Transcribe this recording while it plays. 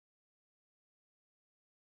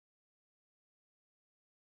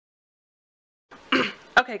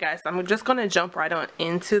Okay guys, I'm just going to jump right on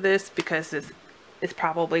into this because it's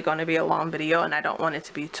probably going to be a long video and I don't want it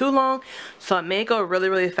to be too long, so it may go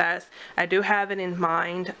really fast. I do have it in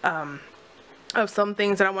mind of some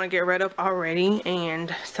things that I want to get rid of already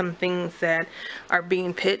and some things that are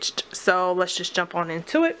being pitched, so let's just jump on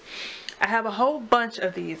into it. I have a whole bunch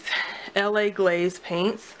of these LA Glaze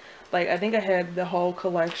paints. Like, I think I had the whole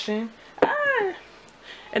collection.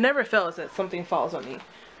 It never fails that something falls on me.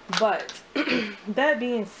 But that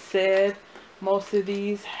being said, most of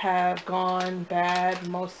these have gone bad.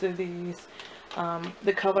 Most of these,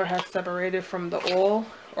 the color has separated from the oil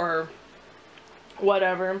or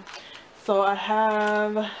whatever. So I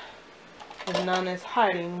have, and none is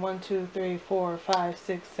hiding, 1 2 3 4 5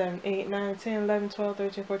 6 7 8 9 10 11 12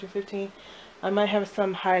 13 14 15. I might have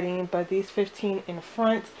some hiding, but these 15 in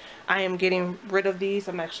front, I am getting rid of these.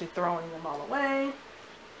 I'm actually throwing them all away.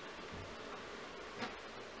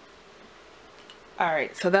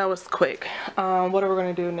 Alright, so that was quick. What are we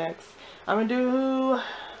going to do next? I'm going to do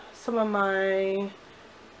some of my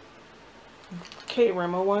Kate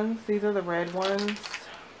Rimmel ones. These are the red ones,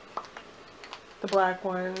 the black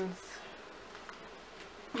ones.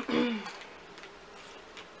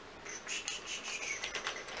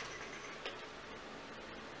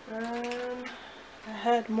 I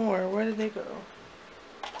had more. Where did they go?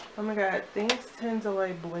 Oh my god, things tend to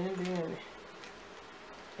like blend in.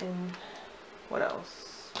 And what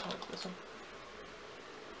else? Oh, this one.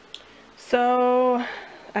 So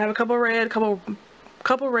I have a couple red, couple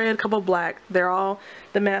black. They're all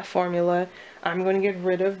the matte formula. I'm going to get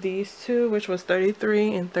rid of these two, which was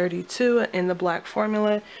 33 and 32 in the black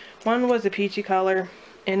formula. One was a peachy color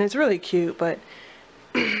and it's really cute, but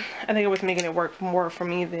I think it was making it work more for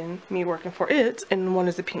me than me working for it. And one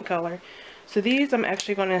is a pink color. So these I'm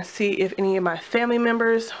actually going to see if any of my family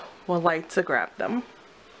members would like to grab them.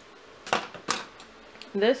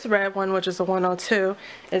 This red one, which is a 102,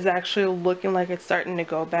 is actually looking like it's starting to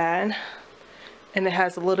go bad. And it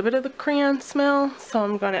has a little bit of the crayon smell, so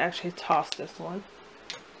I'm going to actually toss this one.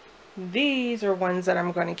 These are ones that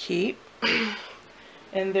I'm going to keep.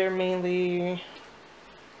 And they're mainly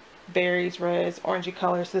berries, reds, orangey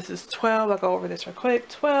colors. This is 12. I'll go over this real quick.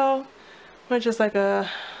 12, which is like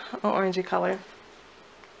a orangey color.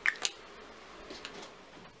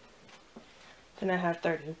 Then I have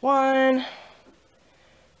 31,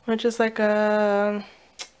 which is like a,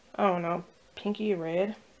 I don't know, pinky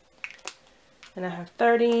red. And I have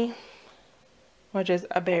 30, which is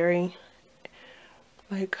a berry,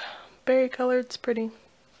 like berry color. It's pretty.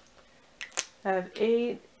 I have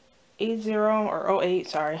 80 or 08,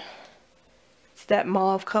 sorry. It's that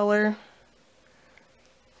mauve color.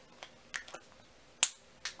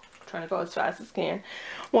 I'm trying to go as fast as I can.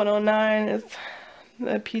 109 is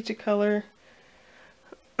the peachy color.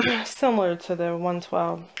 Similar to the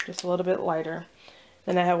 112, just a little bit lighter.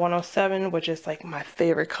 Then I have 107, which is like my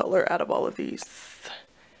favorite color out of all of these,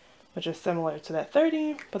 which is similar to that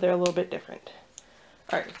 30, but they're a little bit different.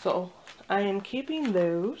 Alright, so I am keeping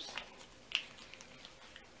those.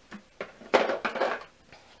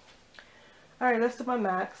 Alright, let's do my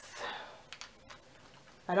MACs.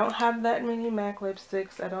 I don't have that many MAC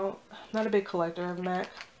lipsticks. I'm not a big collector of MAC.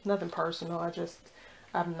 Nothing personal,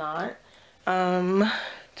 I'm not.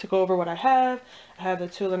 To go over what I have the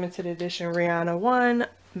 2 limited edition Rihanna 1,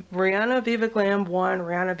 Rihanna Viva Glam 1,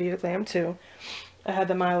 Rihanna Viva Glam 2. I had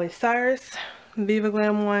the Miley Cyrus Viva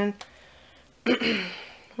Glam 1,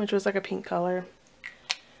 which was like a pink color.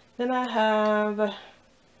 Then I have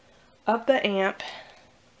Up the Amp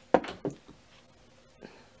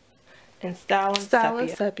and Style and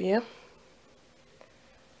Sepia.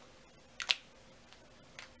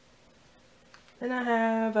 Then I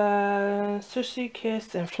have Sushi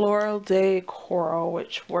Kiss and Floral Day Coral,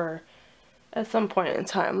 which were at some point in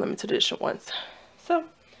time limited edition ones. So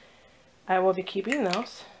I will be keeping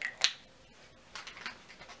those.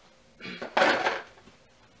 I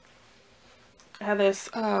have this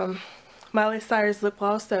Miley Cyrus lip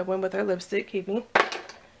gloss that went with her lipstick, keeping.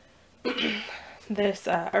 This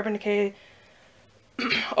Urban Decay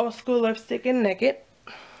Old School lipstick in Naked,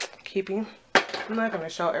 keeping. I'm not going to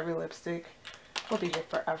show every lipstick. We'll be here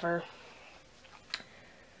forever.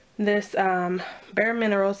 This Bare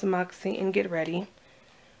Minerals Moxie and Get Ready.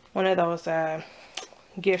 One of those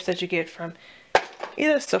gifts that you get from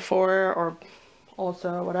either Sephora or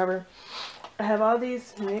Ulta or whatever. I have all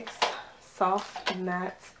these NYX soft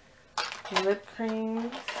matte lip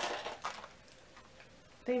creams. I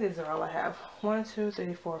think these are all I have. 1 2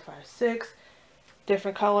 3 4 5 6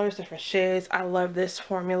 different colors, different shades. I love this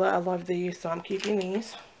formula. I love these, so I'm keeping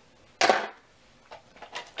these.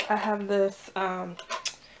 I have this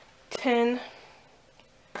 10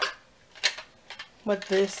 with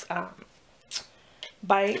this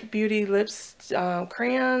Bite Beauty lips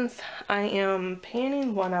crayons. I am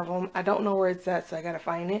panning one of them. I don't know where it's at, so I gotta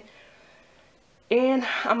find it. And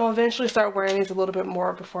I'm gonna eventually start wearing these a little bit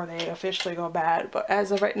more before they officially go bad. But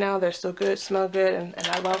as of right now, they're still good, smell good, and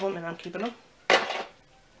I love them, and I'm keeping them.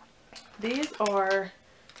 These are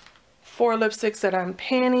 4 lipsticks that I'm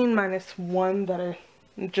panning, minus one that I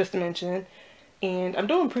just mentioned. And I'm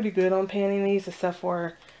doing pretty good on panning these, except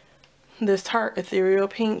for this Tarte Ethereal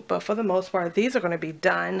Pink. But for the most part, these are going to be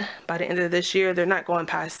done by the end of this year. They're not going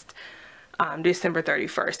past December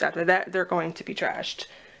 31st. After that, they're going to be trashed.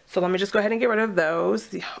 So let me just go ahead and get rid of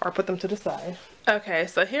those, or put them to the side. Okay,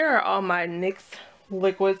 so here are all my NYX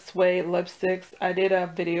Liquid Suede lipsticks. I did a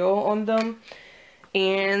video on them.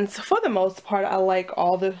 And for the most part, I like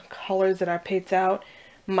all the colors that I picked out.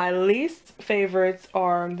 My least favorites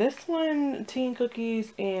are this one, Teen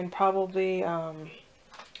Cookies, and probably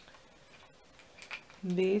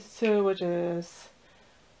these two, which is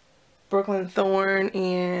Brooklyn Thorn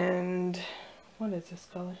and what is this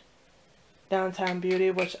color? Downtown Beauty,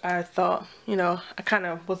 which I thought, you know, I kind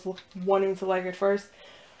of was wanting to like it first.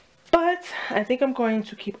 But I think I'm going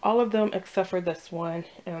to keep all of them except for this one,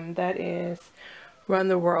 and that is Run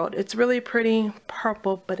the World. It's really pretty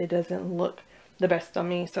purple, but it doesn't look the best on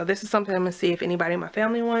me. So this is something I'm going to see if anybody in my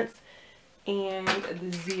family wants. And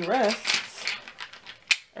the rest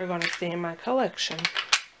are going to stay in my collection.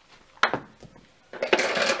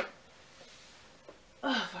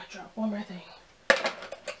 Oh, if I drop one more thing.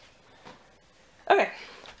 Okay,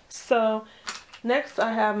 so next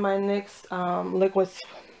I have my NYX Liquid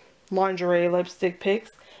Lingerie lipstick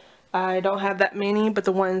picks. I don't have that many, but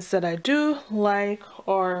the ones that I do like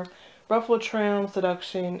are Ruffle Trim,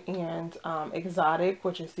 Seduction, and Exotic,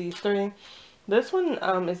 which is these 3. This one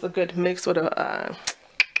is a good mix with a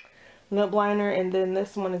lip liner, and then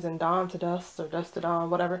this one is in Dawn to Dust or Dust to Dawn,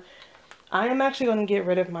 whatever. I am actually going to get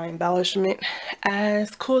rid of my embellishment,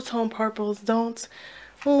 as cool tone purples don't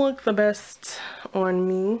look the best on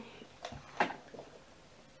me.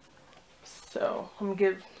 So I'm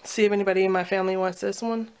going to see if anybody in my family wants this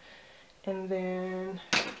one. And then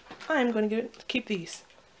I'm going to keep these.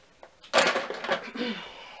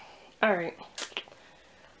 Alright.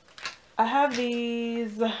 I have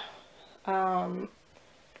these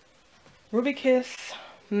Ruby Kiss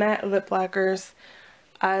matte lip lacquers.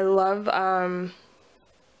 I love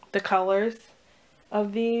the colors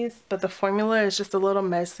of these, but the formula is just a little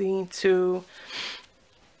messy to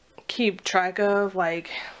keep track of.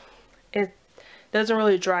 Like, it doesn't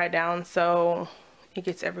really dry down, so it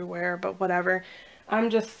gets everywhere, but whatever.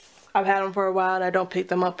 I've had them for a while and I don't pick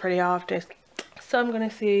them up pretty often, so I'm gonna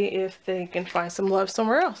see if they can find some love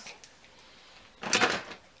somewhere else,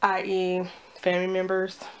 i.e. family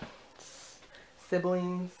members,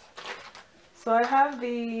 siblings. So I have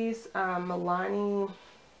these Milani,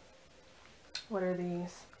 what are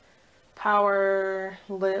these? Power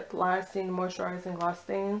Lip Lasting Moisturizing Gloss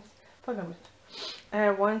Stains. I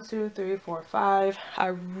have 1, 2, 3, 4, 5. I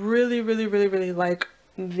really like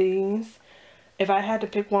these. If I had to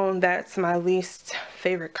pick one that's my least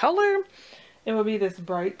favorite color, it would be this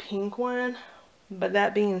bright pink one. But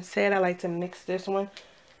that being said, I like to mix this one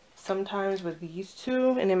sometimes with these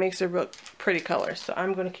two, and it makes a real pretty color. So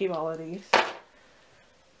I'm going to keep all of these.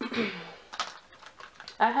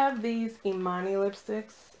 I have these Imani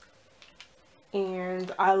lipsticks,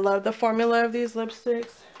 and I love the formula of these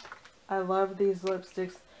lipsticks. I love these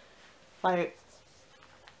lipsticks, like,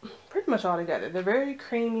 pretty much all together. They're very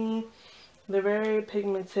creamy, they're very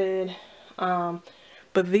pigmented,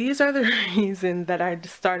 but these are the reason that I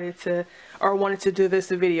started to, or wanted to do this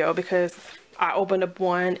video, because I opened up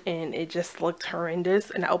one and it just looked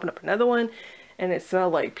horrendous, and I opened up another one and it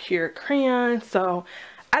smelled like pure crayon. So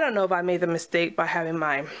I don't know if I made the mistake by having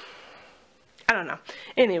my, I don't know.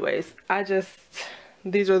 Anyways,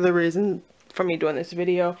 these are the reason for me doing this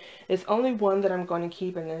video. It's only one that I'm going to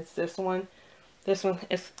keep, and it's this one. This one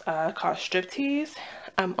is called Striptease.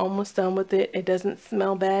 I'm almost done with it. It doesn't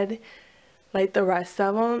smell bad like the rest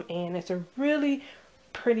of them, and it's a really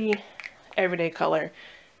pretty everyday color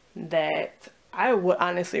that I would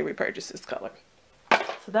honestly repurchase this color.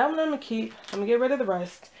 So that one I'm gonna keep. I'm gonna get rid of the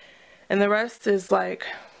rest, and the rest is like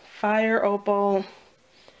Fire Opal,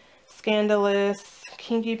 Scandalous,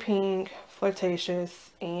 Kinky Pink, Flirtatious,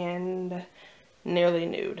 and Nearly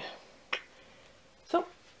Nude. So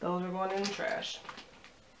those are going in the trash.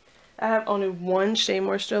 I have only one Shea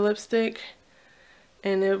Moisture lipstick,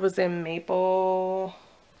 and it was in Maple,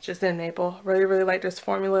 just in Maple. Really like this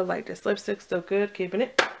formula, like this lipstick, still good, keeping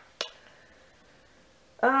it.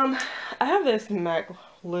 I have this MAC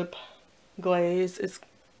lip glaze.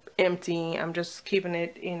 empty. I'm just keeping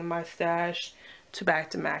it in my stash to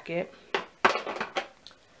back it.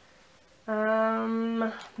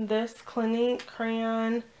 This Clinique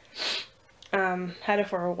crayon, had it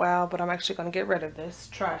for a while, but I'm actually going to get rid of this,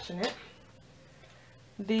 trashing it.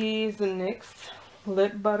 These NYX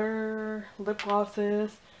lip butter lip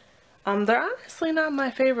glosses. They're honestly not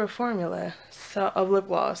my favorite formula of lip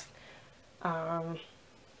gloss,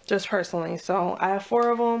 just personally. So I have 4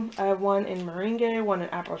 of them. I have one in meringue, one in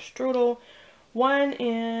apple strudel, one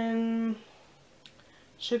in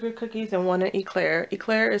sugar cookies, and one in eclair.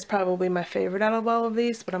 Eclair is probably my favorite out of all of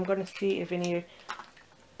these, but I'm going to see if anybody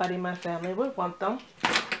in my family would want them.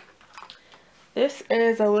 This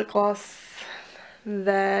is a lip gloss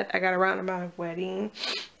that I got around my wedding.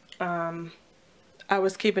 I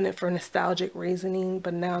was keeping it for nostalgic reasoning,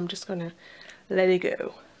 but now I'm just gonna let it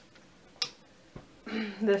go.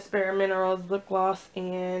 This Bare Minerals lip gloss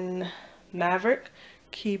in Maverick,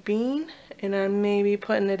 keeping, and I may be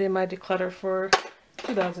putting it in my declutter for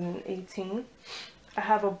 2018. I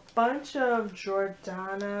have a bunch of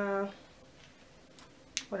Jordana,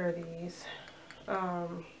 what are these?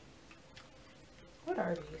 What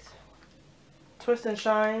are these? Twist and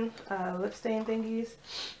Shine lip stain thingies.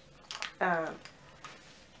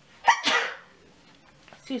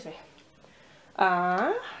 Excuse me.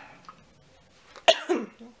 I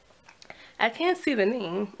can't see the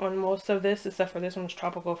name on most of this except for this one's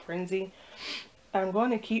Tropical Frenzy. I'm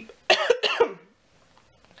going to keep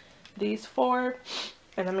these 4,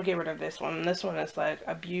 and I'm gonna get rid of this one. This one is like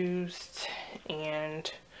abused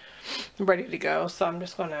and ready to go, so I'm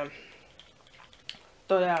just gonna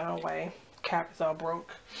throw that away. Cap is all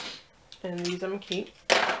broke, and these I'm gonna keep.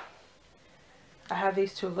 I have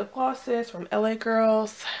these 2 lip glosses from LA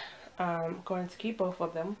Girls. I'm going to keep both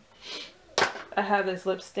of them. I have this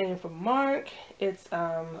lip stain from Marc. It's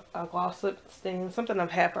a gloss lip stain, something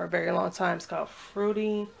I've had for a very long time. It's called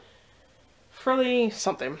Fruity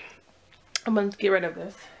something. I'm going to get rid of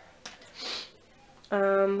this.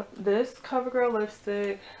 This CoverGirl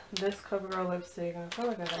lipstick, and I feel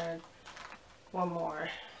like I had one more.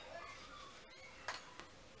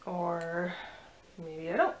 Or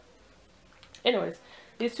maybe I don't. Anyways,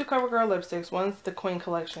 these 2 CoverGirl lipsticks, one's the Queen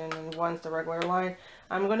collection and one's the regular line.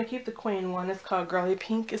 I'm going to keep the Queen one. It's called Girly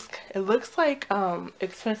Pink. It looks like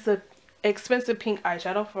expensive pink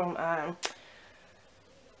eyeshadow from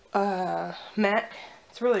MAC.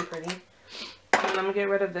 It's really pretty. And I'm going to get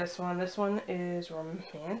rid of this one. This one is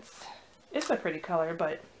Romance. It's a pretty color,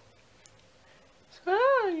 but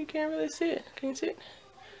you can't really see it. Can you see it?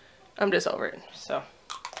 I'm just over it. So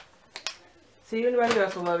see if anybody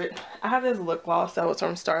else will love it. I have this lip gloss that was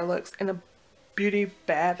from Starlux in a beauty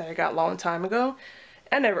bag that I got a long time ago.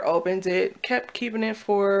 I never opened it. Kept keeping it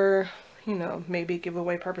for, you know, maybe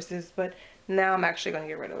giveaway purposes, but now I'm actually going to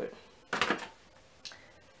get rid of it.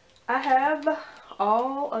 I have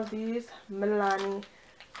all of these Milani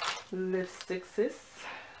lipsticks.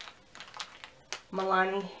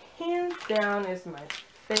 Milani, hands down, is my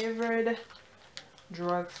favorite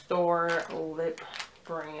drugstore lip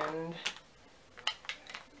brand.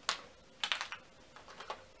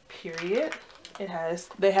 Period.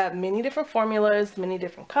 They have many different formulas, many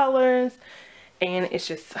different colors, and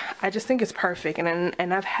I just think it's perfect.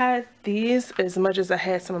 And I've had these as much as I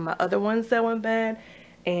had some of my other ones that went bad,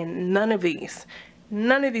 and none of these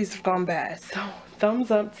have gone bad. So thumbs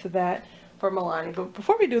up to that for Milani. But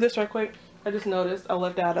before we do this right quick, I just noticed I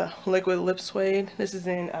left out a liquid lip suede. This is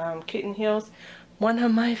in Kitten Heels, one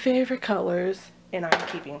of my favorite colors, and I'm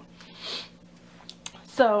keeping.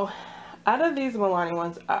 So out of these Milani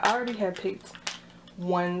ones, I already have picked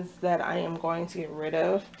ones that I am going to get rid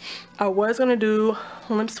of. I was going to do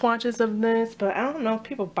lip swatches of this, but I don't know if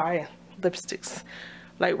people buy lipsticks,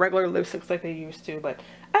 like regular lipsticks like they used to, but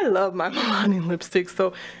I love my Milani lipsticks,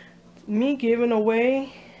 so me giving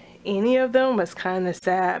away any of them was kind of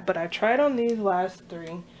sad. But I tried on these last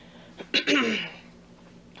 3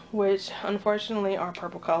 which unfortunately are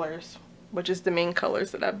purple colors, which is the main colors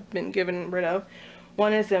that I've been getting rid of.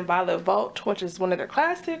 One is in Violet Vault, which is one of their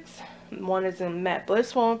classics. One is in Matte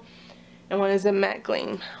Blissful, and one is in Matte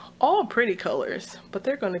Gleam. All pretty colors, but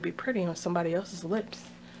they're going to be pretty on somebody else's lips.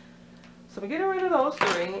 So I'm getting rid of those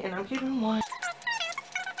 3, and I'm keeping one.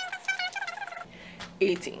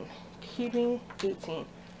 18. Keeping 18.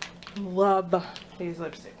 Love these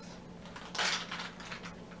lipsticks.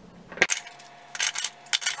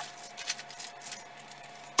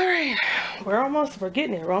 Alright, we're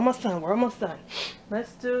getting it. We're almost done.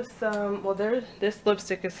 Let's do some, well, this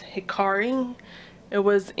lipstick is Hikari. It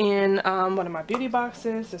was in one of my beauty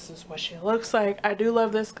boxes. This is what she looks like. I do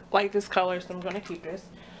love this, like this color, so I'm going to keep this.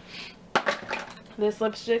 This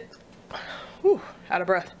lipstick, whew, out of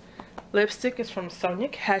breath. Lipstick is from Sonia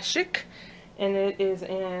Kashuk, and it is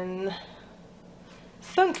in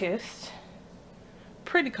Sunkissed.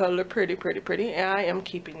 Pretty color, pretty, and I am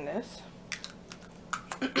keeping this.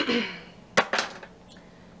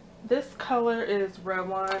 This color is red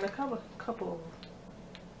wine. A couple,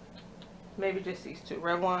 maybe just these two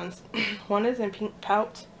red wines. One is in Pink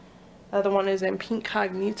Pout, the other one is in Pink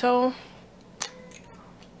Cognito.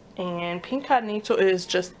 And Pink Cognito is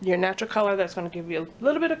just your natural color that's going to give you a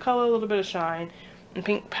little bit of color, a little bit of shine. And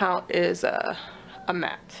Pink Pout is a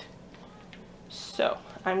matte. So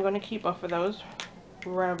I'm going to keep both of those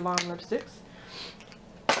Revlon lipsticks.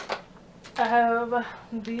 I have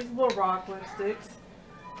these little rock lipsticks.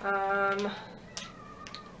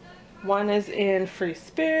 One is in Free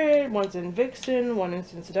Spirit, one's in Vixen, one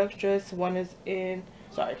is in Seductress, one is in,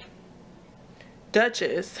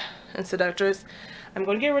 Duchess and Seductress. I'm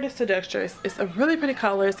going to get rid of Seductress. It's a really pretty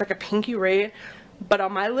color. It's like a pinky red, but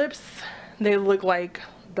on my lips, they look like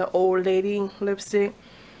the old lady lipstick.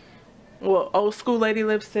 Well, old school lady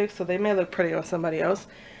lipstick, so they may look pretty on somebody else.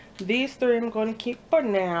 These three I'm going to keep for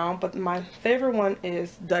now, but my favorite one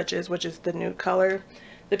is Duchess, which is the nude color.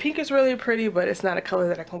 The pink is really pretty, but it's not a color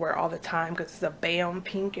that I can wear all the time because it's a bam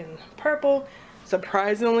pink and purple.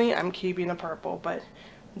 Surprisingly, I'm keeping the purple, but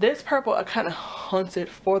this purple I kind of hunted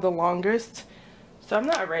for the longest, so I'm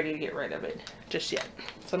not ready to get rid of it just yet.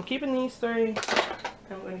 So I'm keeping these three.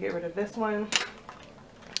 I'm going to get rid of this one.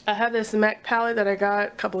 I have this MAC palette that I got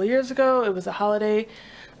a couple of years ago. It was a holiday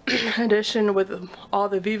edition with all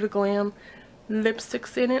the Viva Glam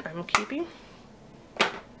lipsticks in it. I'm keeping.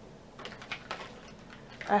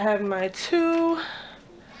 I have my two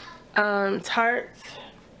Tarte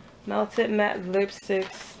Melted Matte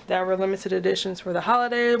lipsticks that were limited editions for the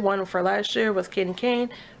holiday. One for last year was Candy Cane.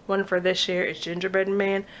 One for this year is Gingerbread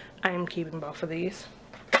Man. I am keeping both of these.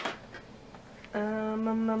 I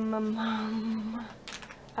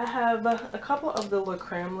have a couple of the La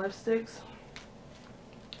Creme lipsticks.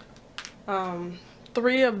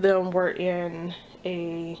 Three of them were in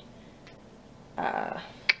a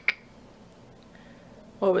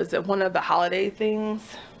what was it, one of the holiday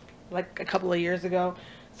things like a couple of years ago.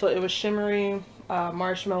 So it was shimmery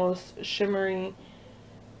marshmallows, shimmery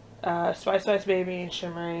Spice Spice Baby, and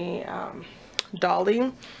shimmery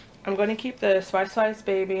Dolly. I'm going to keep the Spice Spice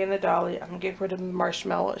Baby and the Dolly. I'm going to get rid of the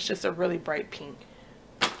marshmallow. It's just a really bright pink.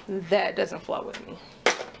 That doesn't flow with me.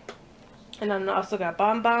 And then I also got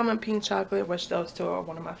Bomb Bomb and Pink Chocolate, which those two are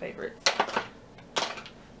one of my favorites.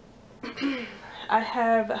 I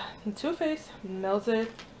have Too Faced Melted,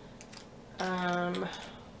 what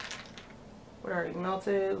are you,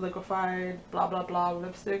 Melted, Liquefied, blah blah blah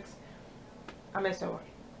lipsticks. I missed one.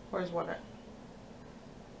 Where's one at?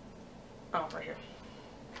 Oh, right here.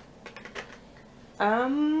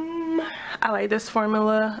 I like this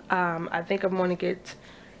formula. I think I'm gonna get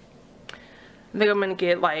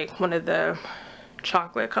like one of the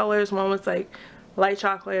chocolate colors. One was like light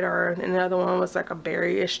chocolate, or another one was like a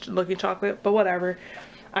berry-ish looking chocolate, but whatever.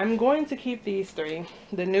 I'm going to keep these three.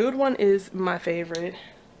 The nude one is my favorite.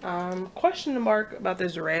 Question mark about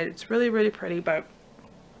this red. It's really pretty, but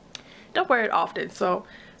don't wear it often, so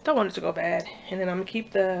don't want it to go bad. And then I'm gonna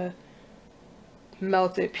keep the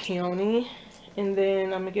Melted Peony, and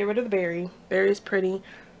then I'm gonna get rid of the berry. Berry's pretty,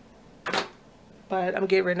 but I'm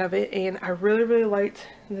getting rid of it. And I really liked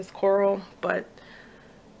this coral, but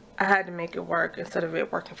I had to make it work instead of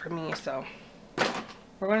it working for me. So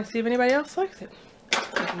we're going to see if anybody else likes it.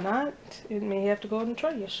 If not, it may have to go in the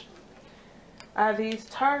trash. I have these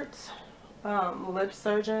Tarte Lip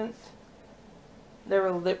Surgeons. They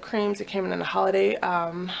were lip creams that came in the holiday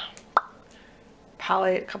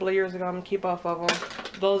palette a couple of years ago. I'm going to keep off of them.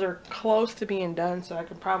 Those are close to being done, so I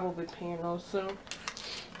could probably pan those soon.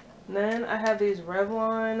 And then I have these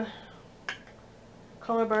Revlon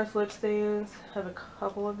Color Burst lip stands. I have a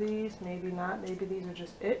couple of these. Maybe not. Maybe these are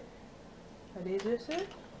just it. Are these just it?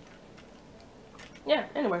 Yeah,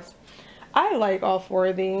 anyways. I like all four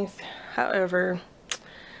of these. However,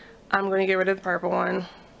 I'm going to get rid of the purple one.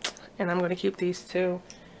 And I'm going to keep these two.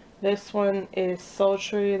 This one is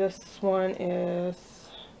Sultry. This one is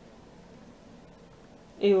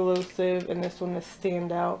Elusive. And this one is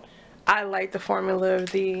Standout. I like the formula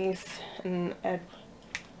of these. And at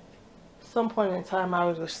some point in time I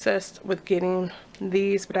was obsessed with getting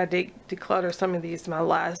these. But I did declutter some of these. My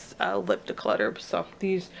last lip declutter. So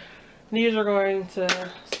these are going to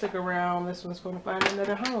stick around. This one's going to find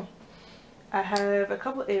another home. I have a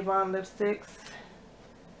couple of Avon lipsticks.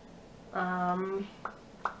 And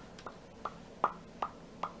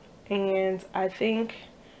I think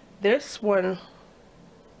this one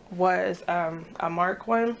was a Mark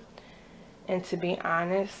one. And to be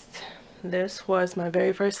honest, this was my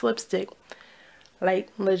very first lipstick. Like,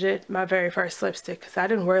 legit, my very first lipstick. Because I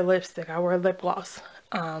didn't wear lipstick. I wore lip gloss.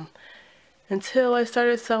 Until I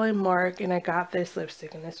started selling Mark and I got this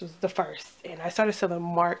lipstick. And this was the first. And I started selling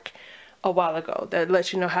Mark a while ago. That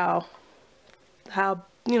lets you know how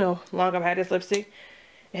you know, long I've had this lipstick.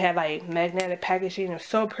 It had like magnetic packaging. It's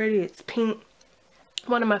so pretty. It's pink.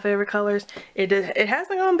 One of my favorite colors. It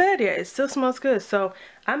hasn't gone bad yet. It still smells good. So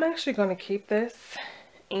I'm actually going to keep this,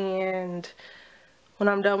 and when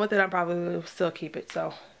I'm done with it, I probably will still keep it.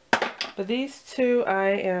 So, but these two I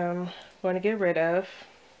am going to get rid of,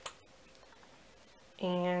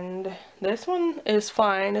 and this one is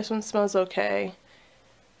fine. This one smells okay.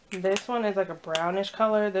 This one is like a brownish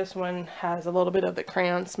color. This one has a little bit of the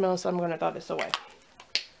crayon smell, so I'm going to throw this away.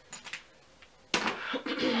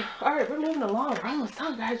 Alright, we're moving along. We're almost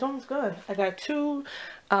done, guys. Almost good. I got two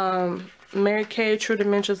Mary Kay True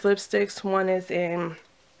Dimensions lipsticks. One is in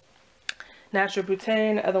Natural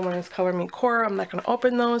Butane. The other one is Color Me Coral. I'm not going to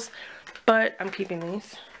open those, but I'm keeping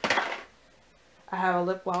these. I have a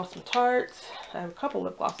lip gloss from Tarte. I have a couple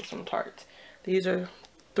lip glosses from Tarte. These are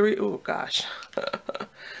three, oh gosh.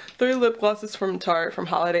 3 lip glosses from Tarte from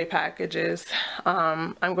holiday packages.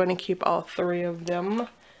 I'm going to keep all 3 of them.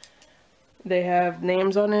 They have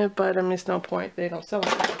names on it, but I mean, it's no point. They don't sell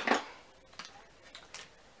them.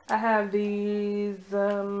 I have these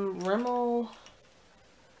Rimmel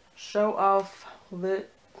Show Off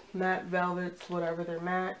Lit Matte Velvets, whatever they're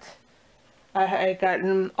matte. I had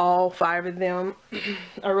gotten all 5 of them.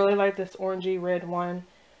 I really like this orangey red one.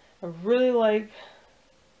 I really like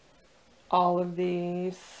all of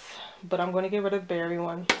these, but I'm going to get rid of the berry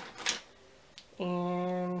one.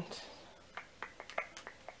 And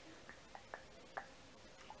I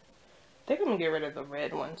think I'm going to get rid of the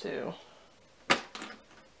red one too.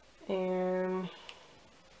 And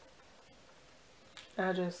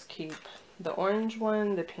I'll just keep the orange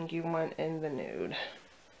one, the pinky one, and the nude.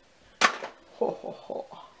 Ho, ho, ho.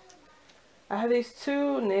 I have these 2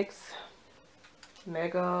 NYX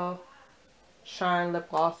Mega Shine lip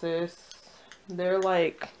glosses. They're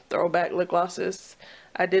like throwback lip glosses.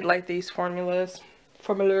 I did like these formulas.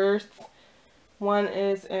 One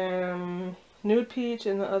is Nude Peach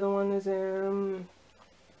and the other one is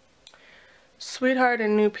Sweetheart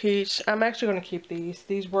and Nude Peach. I'm actually going to keep these.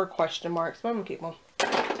 These were question marks, but I'm going to keep them.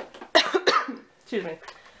 Excuse me.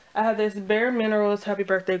 I have this Bare Minerals Happy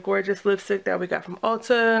Birthday Gorgeous lipstick that we got from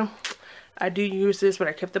Ulta. I do use this, but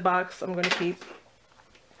I kept the box. I'm going to keep.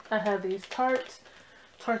 I have these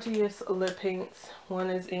Tarteist lip paints. One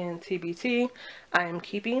is in TBT. I am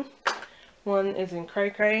keeping. One is in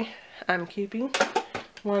Cray Cray. I'm keeping.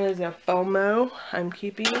 One is in FOMO. I'm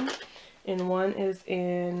keeping. And one is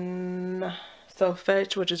in So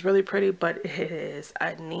Fetch, which is really pretty, but it is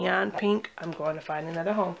a neon pink. I'm going to find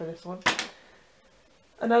another home for this one.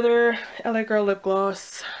 Another LA Girl lip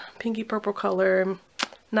gloss, pinky purple color.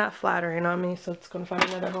 Not flattering on me, so it's going to find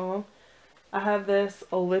another home. I have this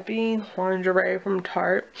Lippy lingerie from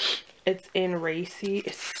Tarte. It's in Racy.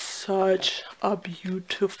 It's such a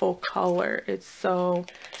beautiful color. It's so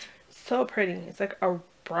pretty. It's like a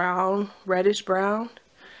brown, reddish brown.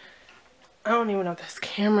 I don't even know if this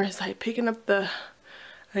camera is like picking up the,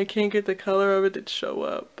 I can't get the color of it to show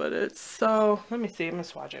up, but it's so, let me see, I'm gonna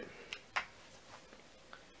swatch it.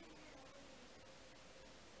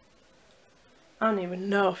 I don't even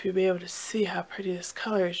know if you'll be able to see how pretty this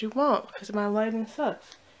color is. You won't, because my lighting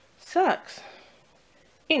sucks.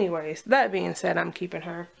 Anyways, that being said, I'm keeping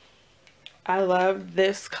her. I love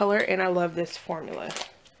this color and I love this formula.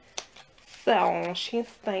 So, she's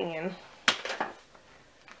staying.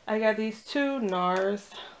 I got these 2 NARS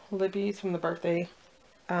lippies from the birthday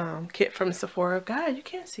kit from Sephora. God, you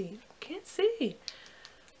can't see. Can't see.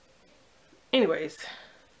 Anyways,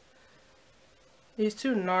 these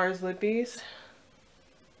 2 NARS lippies.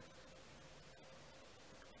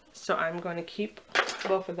 So I'm going to keep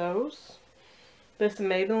both of those. This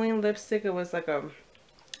Maybelline lipstick, it was like a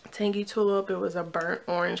tangy tulip. It was a burnt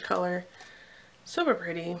orange color. Super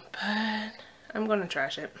pretty, but I'm going to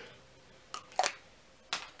trash it.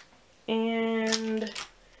 And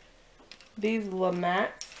these La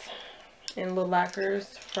Mattes and La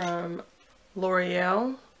Lacquers from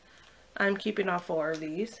L'Oreal. I'm keeping all 4 of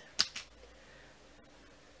these.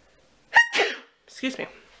 Excuse me.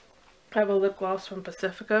 I have a lip gloss from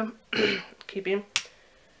Pacifica. Keeping.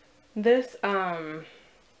 This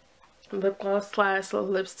lip gloss slash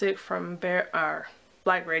lipstick from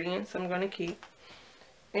Black Radiance I'm going to keep.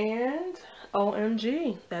 And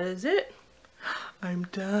OMG, that is it. I'm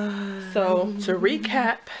done. So to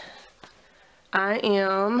recap,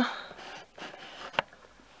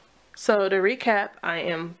 So to recap, I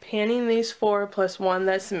am panning these 4 plus 1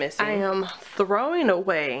 that's missing. I am throwing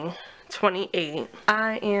away 28.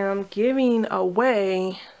 I am giving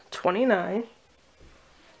away 29.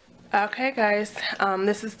 Okay guys,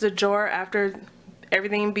 this is the drawer after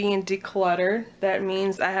everything being decluttered. That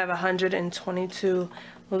means I have 122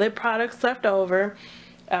 lip products left over,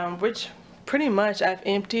 which pretty much I've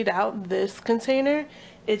emptied out this container.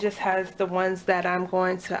 It just has the ones that I'm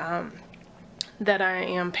going to that I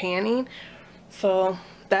am panning, so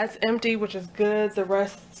that's empty, which is good. The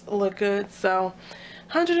rest look good. So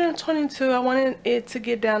 122. I wanted it to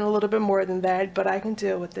get down a little bit more than that, but I can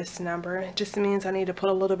deal with this number. It just means I need to put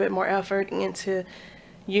a little bit more effort into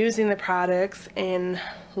using the products and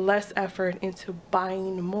less effort into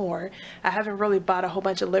buying more. I haven't really bought a whole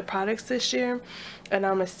bunch of lip products this year, and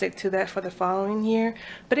I'm gonna stick to that for the following year.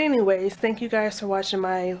 But anyways, thank you guys for watching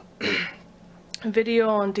my video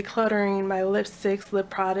on decluttering my lipsticks, lip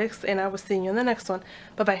products, and I will see you in the next one.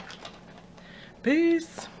 Bye bye.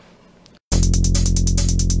 Peace.